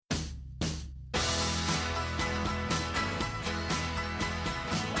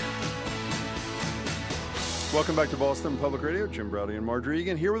Welcome back to Boston Public Radio. Jim Browdy and Marjorie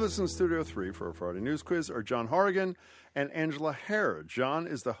Egan. Here with us in Studio 3 for our Friday News Quiz are John Horrigan and Angela Hare. John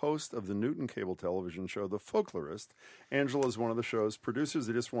is the host of the Newton cable television show, The Folklorist. Angela is one of the show's producers.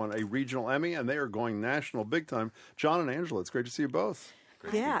 They just won a regional Emmy, and they are going national big time. John and Angela, it's great to see you both.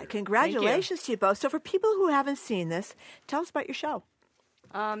 Yeah, congratulations to you both. So for people who haven't seen this, tell us about your show.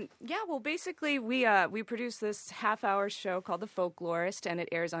 Basically, we produce this half-hour show called The Folklorist, and it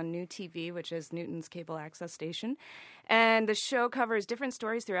airs on NewTV, which is Newton's cable access station. And the show covers different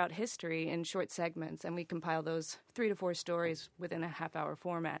stories throughout history in short segments, and we compile those 3 to 4 stories within a half-hour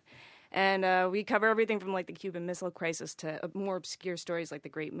format. And we cover everything from, like, the Cuban Missile Crisis to more obscure stories like the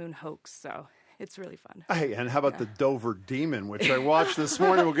Great Moon Hoax, so it's really fun. Hey, and how about the Dover Demon, which I watched this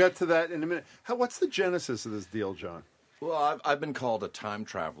morning? We'll get to that in a minute. What's the genesis of this deal, John? Well, I've been called a time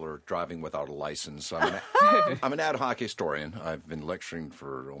traveler driving without a license. I'm an ad hoc historian. I've been lecturing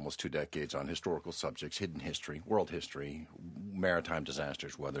for almost 2 decades on historical subjects, hidden history, world history, maritime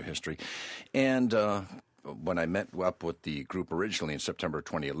disasters, weather history. And when I met up with the group originally in September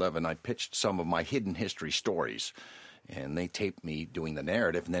 2011, I pitched some of my hidden history stories. And they taped me doing the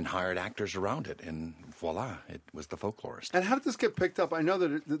narrative and then hired actors around it. And voila, it was The Folklorist. And how did this get picked up? I know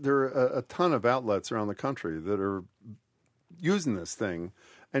that there are a ton of outlets around the country that are using this thing,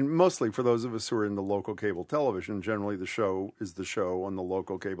 and mostly for those of us who are in the local cable television, generally the show is the show on the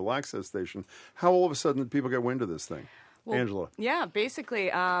local cable access station. How all of a sudden did people get wind of this thing? Well, Angela. Yeah,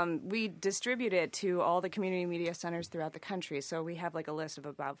 basically, we distribute it to all the community media centers throughout the country. So we have like a list of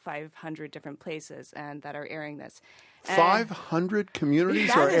about 500 different places and that are airing this. 500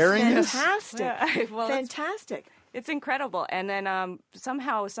 communities are airing this? Fantastic. Fantastic. It's incredible. And then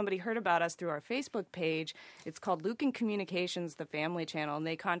somehow somebody heard about us through our Facebook page. It's called Lucan Communications, the family channel. And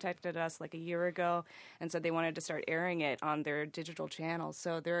they contacted us like a year ago and said they wanted to start airing it on their digital channels.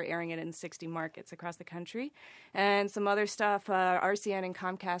 So they're airing it in 60 markets across the country. And some other stuff, RCN and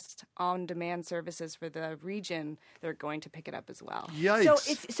Comcast on-demand services for the region, they're going to pick it up as well.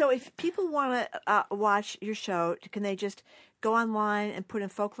 Yikes. So if people want to watch your show, can they just go online and put in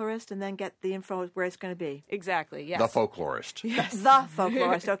Folklorist and then get the info where it's going to be? Exactly, yes. The Folklorist. Yes. The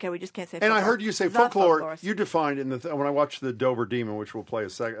Folklorist. Okay, we just can't say And folklore. I heard you say folklore. You defined in when I watched the Dover Demon, which we'll play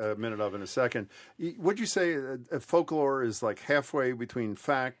a minute of in a second. Would you say folklore is like halfway between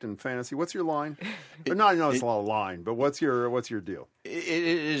fact and fantasy? What's your line? I know it's a lot of line, but what's your deal? It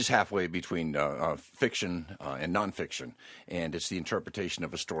is halfway between fiction and nonfiction, and it's the interpretation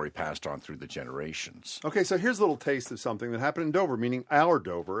of a story passed on through the generations. Okay, so here's a little taste of something that happened in Dover, meaning our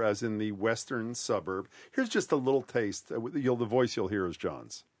Dover, as in the western suburb. Here's just a little taste. The voice you'll hear is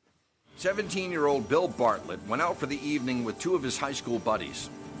John's. 17-year-old Bill Bartlett went out for the evening with 2 of his high school buddies.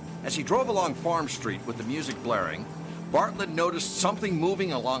 As he drove along Farm Street with the music blaring, Bartlett noticed something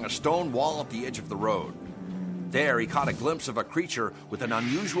moving along a stone wall at the edge of the road. There, he caught a glimpse of a creature with an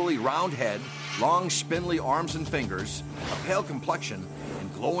unusually round head, long, spindly arms and fingers, a pale complexion,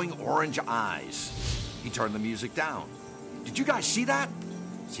 and glowing orange eyes. He turned the music down. "Did you guys see that?"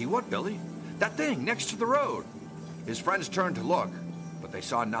 "See what, Billy?" "That thing next to the road." His friends turned to look, but they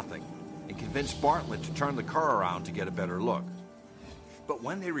saw nothing, and convinced Bartlett to turn the car around to get a better look. But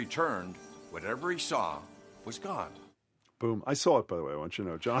when they returned, whatever he saw was gone. Boom. I saw it, by the way. I want you to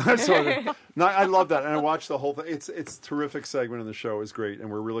know, John. I saw it. No, I love that. And I watched the whole thing. It's a terrific segment in the show. It's great.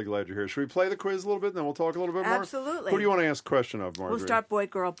 And we're really glad you're here. Should we play the quiz a little bit and then we'll talk a little bit more? Absolutely. Who do you want to ask a question of, Marjorie? We'll start boy,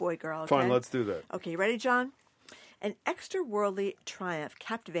 girl, okay? Fine, let's do that. Okay, you ready, John? An extra-worldly triumph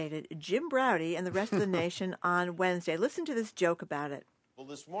captivated Jim Browdy and the rest of the nation on Wednesday. Listen to this joke about it. Well,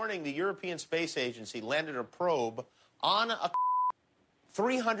 this morning, the European Space Agency landed a probe on a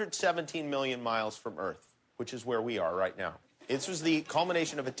 317 million miles from Earth, which is where we are right now. This was the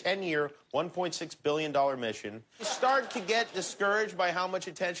culmination of a 10-year, $1.6 billion mission. You start to get discouraged by how much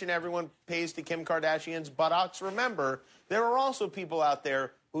attention everyone pays to Kim Kardashian's buttocks. Remember, there are also people out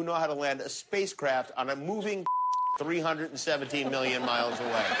there who know how to land a spacecraft on a moving 317 million miles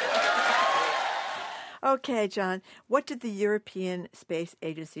away. Okay, John, what did the European Space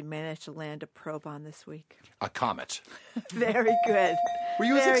Agency manage to land a probe on this week? A comet. Very good. Were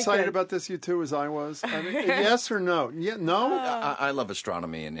you as excited about this, you two, as I was? I mean, yes or no? Yeah, no? I love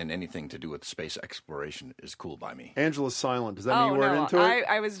astronomy, and anything to do with space exploration is cool by me. Angela's silent. Does that mean you weren't into it?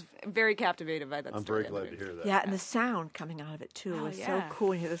 I was very captivated by that I'm story. very glad to hear that. Yeah, and the sound coming out of it, too, is so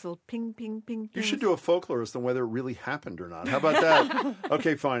cool. You hear this little ping, ping, ping, ping. You should do a folklorist on whether it really happened or not. How about that?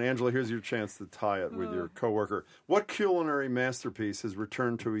 Okay, fine. Angela, here's your chance to tie it with your coworker. What culinary masterpiece has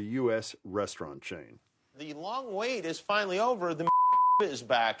returned to a U.S. restaurant chain? The long wait is finally over. The is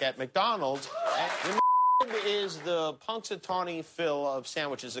back at McDonald's. And the is the Punxsutawney fill of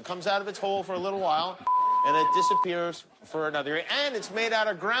sandwiches. It comes out of its hole for a little while. and it disappears for another year. And it's made out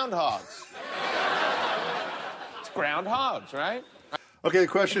of groundhogs. It's groundhogs, right? Okay, the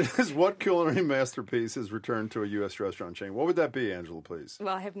question is, what culinary masterpiece is returned to a U.S. restaurant chain? What would that be, Angela, please?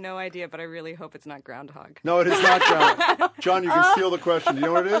 Well, I have no idea, but I really hope it's not groundhog. No, it is not groundhog. John, you can steal the question. Do you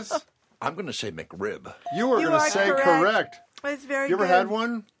know what it is? I'm going to say McRib. You were going to say correct. It's very You ever good. had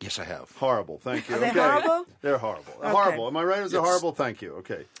one? Yes, I have. Horrible. Thank you. Are they Okay. horrible? They're horrible. Okay. Horrible. Am I right? Is it horrible? Thank you.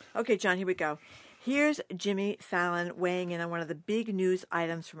 Okay. Okay, John, here we go. Here's Jimmy Fallon weighing in on one of the big news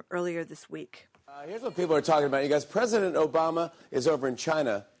items from earlier this week. Here's what people are talking about. You guys, President Obama is over in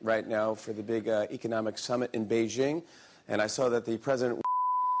China right now for the big economic summit in Beijing. And I saw that the president,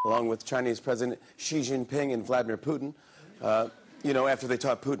 along with Chinese President Xi Jinping and Vladimir Putin, after they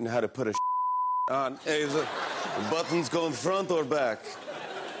taught Putin how to put a on, is buttons going front or back?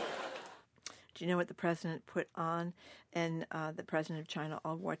 Do you know what the president put on and the president of China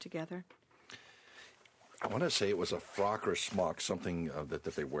all wore together? I want to say it was a frock or smock, something that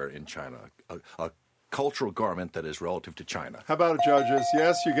they wear in China, a cultural garment that is relative to China. How about it, judges?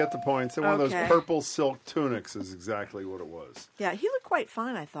 Yes, you get the points. And one of those Okay. purple silk tunics is exactly what it was. Yeah, he looked quite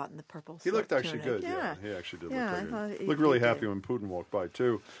fine, I thought, in the purple He silk looked actually tunic. good. Yeah, he actually did Yeah, I look thought pretty he- good. Looked really he happy did. when Putin walked by,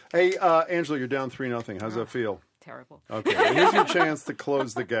 too. Hey, Angela, you're down 3-0. How's that feel? Terrible. Okay, well, here's your chance to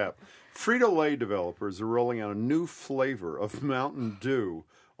close the gap. Frito-Lay developers are rolling out a new flavor of Mountain Dew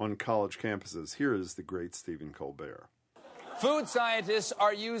on college campuses. Here is the great Stephen Colbert. Food scientists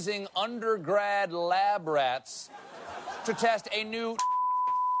are using undergrad lab rats to test a new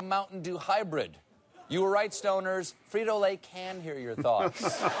Mountain Dew hybrid. You were right, stoners. Frito-Lay can hear your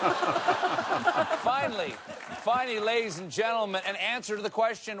thoughts. Finally, ladies and gentlemen, an answer to the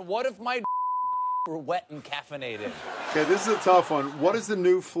question, what if my were wet and caffeinated? Okay, this is a tough one. What does the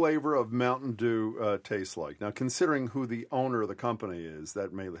new flavor of Mountain Dew taste like? Now, considering who the owner of the company is,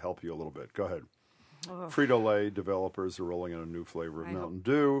 that may help you a little bit. Go ahead. Frito-Lay developers are rolling out a new flavor of Mountain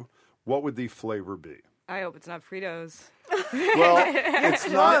Dew. What would the flavor be? I hope it's not Fritos. Well, it's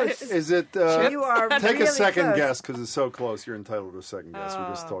not. Is it? You are Take really a second close. guess because it's so close. You're entitled to a second guess. We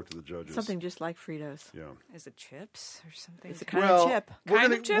just talked to the judges. Something just like Fritos. Yeah. Is it chips or something? It's a kind Well, of chip. we're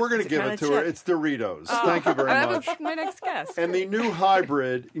gonna It's a give kind it of to her. chip. It's Doritos. Thank you very That much. was my next guess. And the new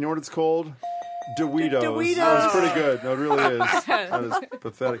hybrid, you know what it's called? Doritos. Doritos. That was pretty good. No, it really is. That is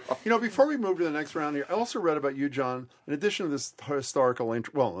pathetic. Before we move to the next round here, I also read about you, John. In addition to this historical, in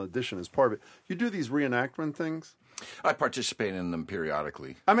addition as part of it, you do these reenactment things. I participate in them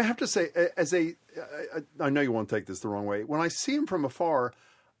periodically. I mean, I have to say, I know you won't take this the wrong way. When I see them from afar,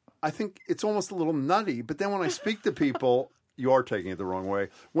 I think it's almost a little nutty. But then when I speak to people, you are taking it the wrong way.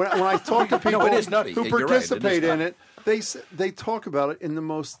 When I talk to people it is nutty. who You're right, it is participate in nutty. it, they talk about it in the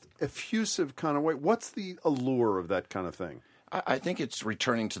most effusive kind of way. What's the allure of that kind of thing? I think it's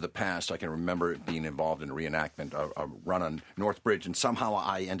returning to the past. I can remember being involved in a reenactment, a run on North Bridge, and somehow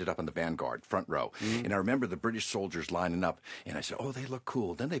I ended up in the vanguard, front row. Mm-hmm. And I remember the British soldiers lining up, and I said, oh, they look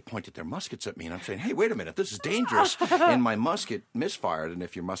cool. Then they pointed their muskets at me, and I'm saying, hey, wait a minute, this is dangerous. And my musket misfired, and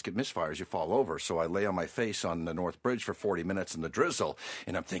if your musket misfires, you fall over. So I lay on my face on the North Bridge for 40 minutes in the drizzle,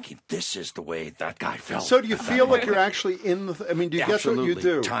 and I'm thinking, this is the way that guy felt. So do you feel like you're actually in the... I mean, do you get what you Absolutely.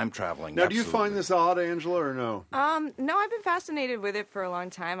 do? Time traveling. Now, do you absolutely. find this odd, Angela, or no? No, I've been fascinated with it for a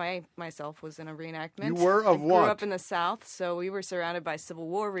long time. I myself was in a reenactment. You were? Of I what? grew up in the South, so we were surrounded by Civil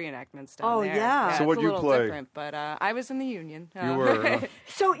War reenactments down Oh, there. yeah. So it's what'd a you little play? different, but I was in the Union. You were.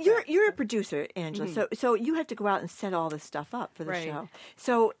 So you're a producer, Angela. So you have to go out and set all this stuff up for the Right. show.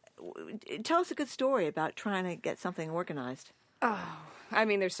 So tell us a good story about trying to get something organized. I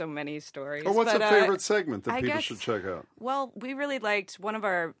mean, there's so many stories. Or what's but, a favorite segment that I people guess- should check out? Well, we really liked one of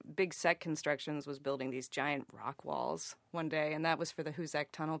our big set constructions was building these giant rock walls one day, and that was for the Huzak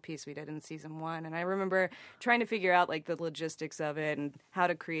Tunnel piece we did in season 1. And I remember trying to figure out like the logistics of it and how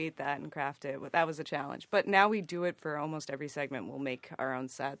to create that and craft it. That was a challenge. But now we do it for almost every segment. We'll make our own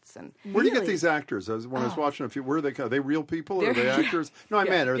sets. And Where do you get Really? these actors? When I was watching a few, where are they real people? Or are they They're- actors? No, I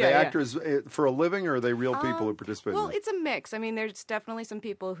meant, are they yeah. actors for a living, or are they real people who participate Well, in this? it's a mix. I mean, there's definitely some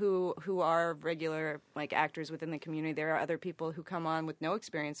people who are regular like actors within the community. There are other people who come on with no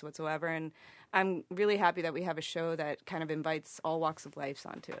experience whatsoever, and I'm really happy that we have a show that kind of invites all walks of life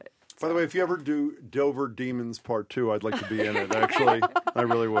onto it. By the way, if you ever do Dover Demons Part 2, I'd like to be in it, actually. I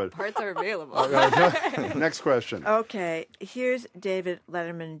really would. Parts are available. Next question. Okay, here's David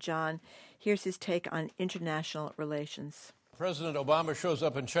Letterman, John. Here's his take on international relations. President Obama shows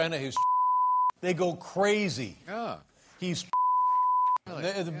up in China, they go crazy. Yeah. He's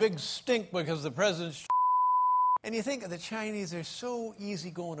the big stink because the president's and you think the Chinese are so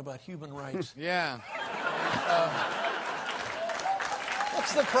easygoing about human rights. Yeah.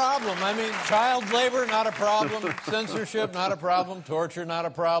 What's the problem? I mean, child labor, not a problem. Censorship, not a problem. Torture, not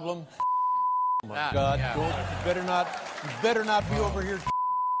a problem. Oh, my God. You better not be over here.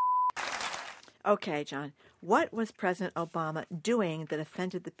 Okay, John. What was President Obama doing that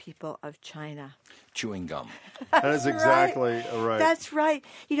offended the people of China? Chewing gum. That is exactly right. That's right.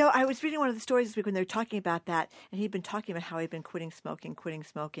 You know, I was reading one of the stories this week when they were talking about that, and he'd been talking about how he'd been quitting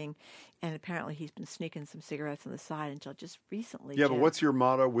smoking, and apparently he's been sneaking some cigarettes on the side until just recently. Yeah, Jim. but what's your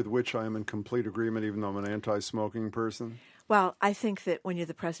motto with which I am in complete agreement, even though I'm an anti-smoking person? Well, I think that when you're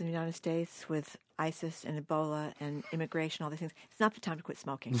the President of the United States with ISIS and Ebola and immigration, all these things, it's not the time to quit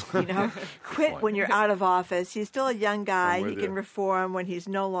smoking. You know, quit when you're out of office. He's still a young guy. He can reform when he's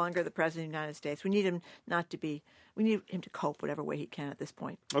no longer the President of the United States. We need him we need him to cope whatever way he can at this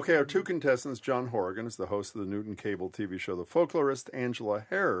point. Okay, our two contestants, John Horrigan is the host of the Newton cable TV show The Folklorist. Angela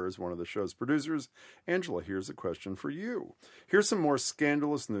Harrer is one of the show's producers. Angela, here's a question for you. Here's some more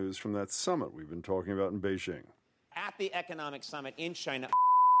scandalous news from that summit we've been talking about in Beijing. At the economic summit in China,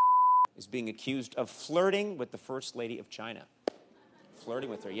 is being accused of flirting with the First Lady of China. Flirting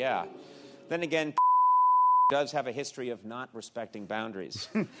with her, yeah. Then again, does have a history of not respecting boundaries.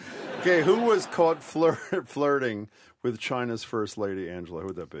 Okay, who was caught flirting with China's First Lady, Angela? Who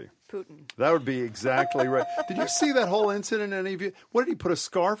would that be? Putin. That would be exactly right. Did you see that whole incident, any of you? What, did he put a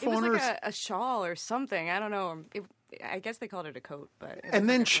scarf It was on her? like a shawl or something. I don't know. I guess they called it a coat, but. And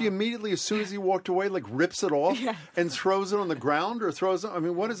then she immediately, as soon as he walked away, like rips it off and throws it on the ground, or throws it. I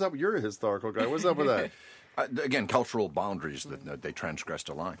mean, what is up? You're a historical guy. What's up with that? Again, cultural boundaries that they transgressed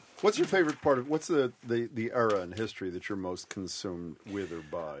a line. What's your favorite part of? What's the era in history that you're most consumed with or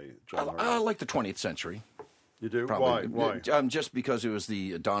by, John? I like the 20th century. You do? Probably. Why? Just because it was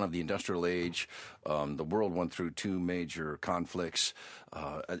the dawn of the industrial age. The world went through two major conflicts.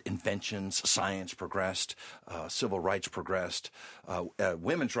 Inventions, science progressed, civil rights progressed,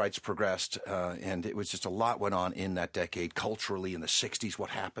 women's rights progressed, and it was just a lot went on in that decade. Culturally, in the 60s, what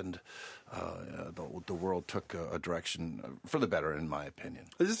happened? The world took a direction for the better, in my opinion.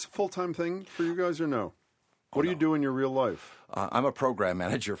 Is this a full-time thing for you guys or no? What do you do in your real life? I'm a program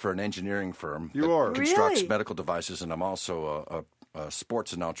manager for an engineering firm. You are? Constructs Really? medical devices, and I'm also a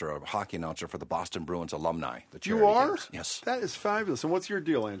sports announcer, a hockey announcer for the Boston Bruins alumni. The charity You are? games. Yes. That is fabulous. And what's your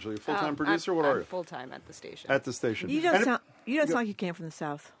deal, Angela? You a full-time producer? What are you? Full-time at the station. At the station. You don't sound like you came from the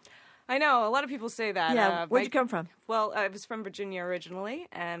South. I know. A lot of people say that. Yeah, where'd you come from? Well, I was from Virginia originally,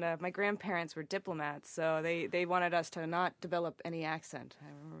 and my grandparents were diplomats, so they wanted us to not develop any accent. I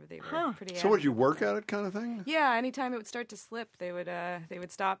remember they were pretty. So, would you work at it, kind of thing? Yeah, anytime it would start to slip, they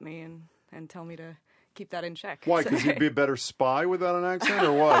would stop me and tell me to keep that in check. Why? Because you'd be a better spy without an accent,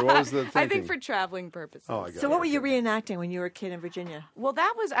 or what? What was the thinking? I think for traveling purposes. Oh, I got So it. what were you reenacting when you were a kid in Virginia? Well,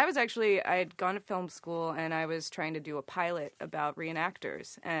 I had gone to film school, and I was trying to do a pilot about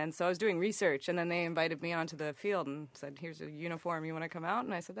reenactors. And so I was doing research, and then they invited me onto the field and said, here's a uniform, you want to come out?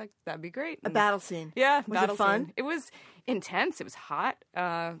 And I said, that'd be great. A And battle scene. Yeah. Was battle it fun? scene. It was intense. It was hot,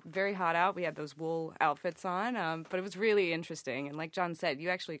 very hot out. We had those wool outfits on, but it was really interesting. And like John said, you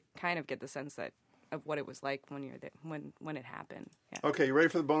actually kind of get the sense of what it was like when you're there, when it happened. Yeah. Okay, you ready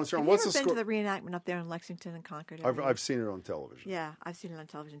for the bonus round? Have What's you the ever been score? to the reenactment up there in Lexington and Concord? I've seen it on television. Yeah, I've seen it on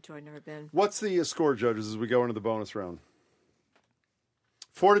television too. I've never been. What's the score, judges, as we go into the bonus round?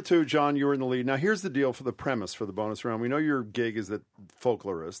 4-2, John, you were in the lead. Now, here's the deal for the premise for the bonus round. We know your gig is the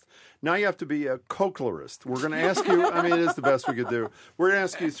folklorist. Now you have to be a folklorist. We're going to ask you, I mean, it is the best we could do. We're going to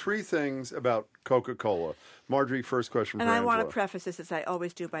ask you three things about Coca-Cola. Marjorie, first question for And I Angela. want to preface this, as I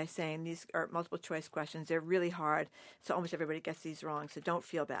always do, by saying these are multiple choice questions. They're really hard, so almost everybody gets these wrong, so don't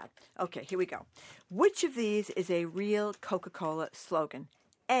feel bad. Okay, here we go. Which of these is a real Coca-Cola slogan?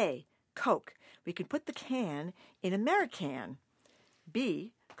 A, Coke. We can put the can in American.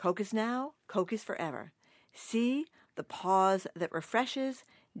 B, Coke is now, Coke is forever. C, the pause that refreshes.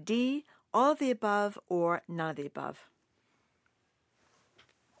 D, all of the above or none of the above.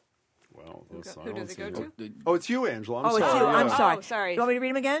 Well, Who does it go to? Oh, it's you, Angela. I'm It's sorry. you. I'm Yeah. sorry. Oh, sorry. You want me to read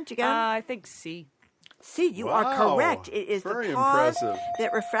them again? Do you get them? I think C. See, you are Wow. correct. It is Very the pause impressive.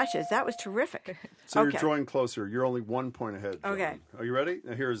 that refreshes. That was terrific. So okay. you're drawing closer. You're only 1 point ahead. John. Okay. Are you ready?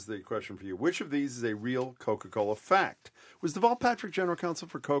 Now here's the question for you. Which of these is a real Coca-Cola fact? Was Deval Patrick general counsel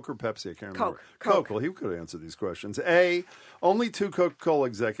for Coke or Pepsi? I can't remember. Coke. Well, he could answer these questions. A, only 2 Coca-Cola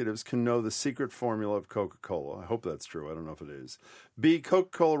executives can know the secret formula of Coca-Cola. I hope that's true. I don't know if it is. B,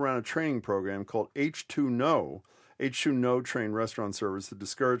 Coca-Cola ran a training program called H2No. H2No trained restaurant servers to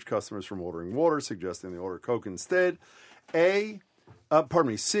discourage customers from ordering water, suggesting they order Coke instead. C,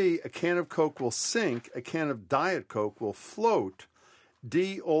 a can of Coke will sink, a can of Diet Coke will float.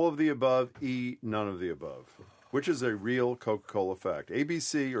 D, all of the above. E, none of the above. Which is a real Coca-Cola fact? A, B,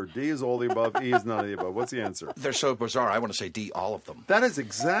 C, or D is all the above, E is none of the above. What's the answer? They're so bizarre. I want to say D, all of them. That is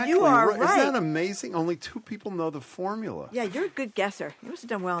exactly You are right. Isn't that amazing? Only 2 people know the formula. Yeah, you're a good guesser. You must have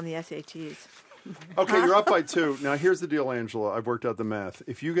done well on the SATs. Okay, you're up by 2. Now, here's the deal, Angela. I've worked out the math.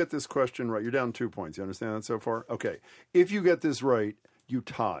 If you get this question right, you're down 2 points. You understand that so far? Okay. If you get this right, you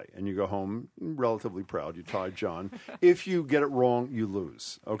tie, and you go home relatively proud. You tied John. If you get it wrong, you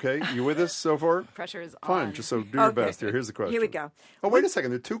lose. Okay? You with us so far? Pressure is on. Fine. Just so do your best here. Here's the question. Here we go. Oh, wait a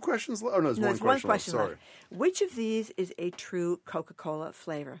second. There are 2 questions left? Oh, no, There's one one question Sorry. left. Which of these is a true Coca-Cola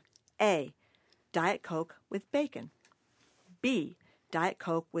flavor? A, Diet Coke with bacon. B, Diet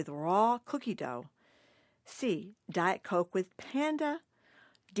Coke with raw cookie dough. C, Diet Coke with Panda.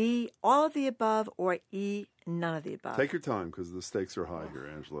 D, all of the above, or E, none of the above. Take your time because the stakes are high here,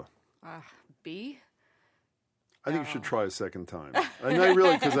 Angela. B? I think you should try a second time. I know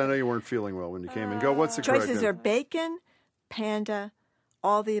really because I know you weren't feeling well when you came in. Go, what's the correct Choices answer? are bacon, Panda,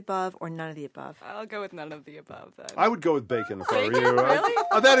 all the above, or none of the above. I'll go with none of the above then. I would go with bacon if I were you. Really?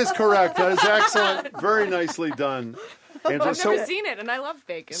 Oh, that is correct. That is excellent. Very nicely done, Angela. I've never seen it, and I love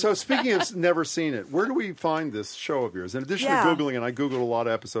bacon. So speaking of never seen it, where do we find this show of yours? In addition to Googling, and I Googled a lot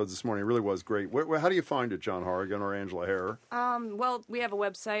of episodes this morning. It really was great. How do you find it, John Horrigan or Angela Hare? Well, we have a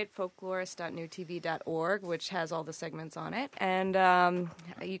website, folklorist.newtv.org, which has all the segments on it. And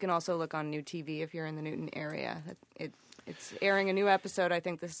you can also look on NewTV if you're in the Newton area. It's airing a new episode, I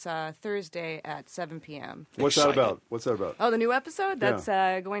think, this Thursday at 7 p.m. What's that about? Oh, the new episode? That's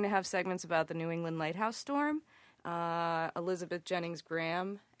going to have segments about the New England lighthouse storm, Elizabeth Jennings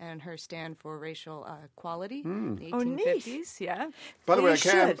Graham and her stand for racial equality in the 1850s. Neat. Yeah. By the way,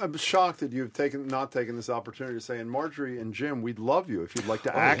 I'm shocked that you've not taken this opportunity to say, and Marjorie and Jim, we'd love you if you'd like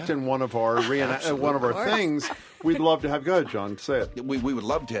to act in one of our one of our things. We'd love to have. Go ahead, John. Say it. We would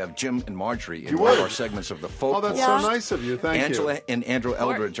love to have Jim and Marjorie in one of our segments of the folk. Oh, that's so nice of you. Thank you. Angela and Andrew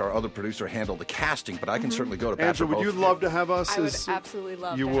Eldridge, our other producer, handle the casting, but I can certainly go to bat. Angela, would you love to have us? I would absolutely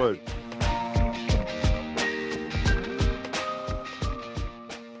love you to. would.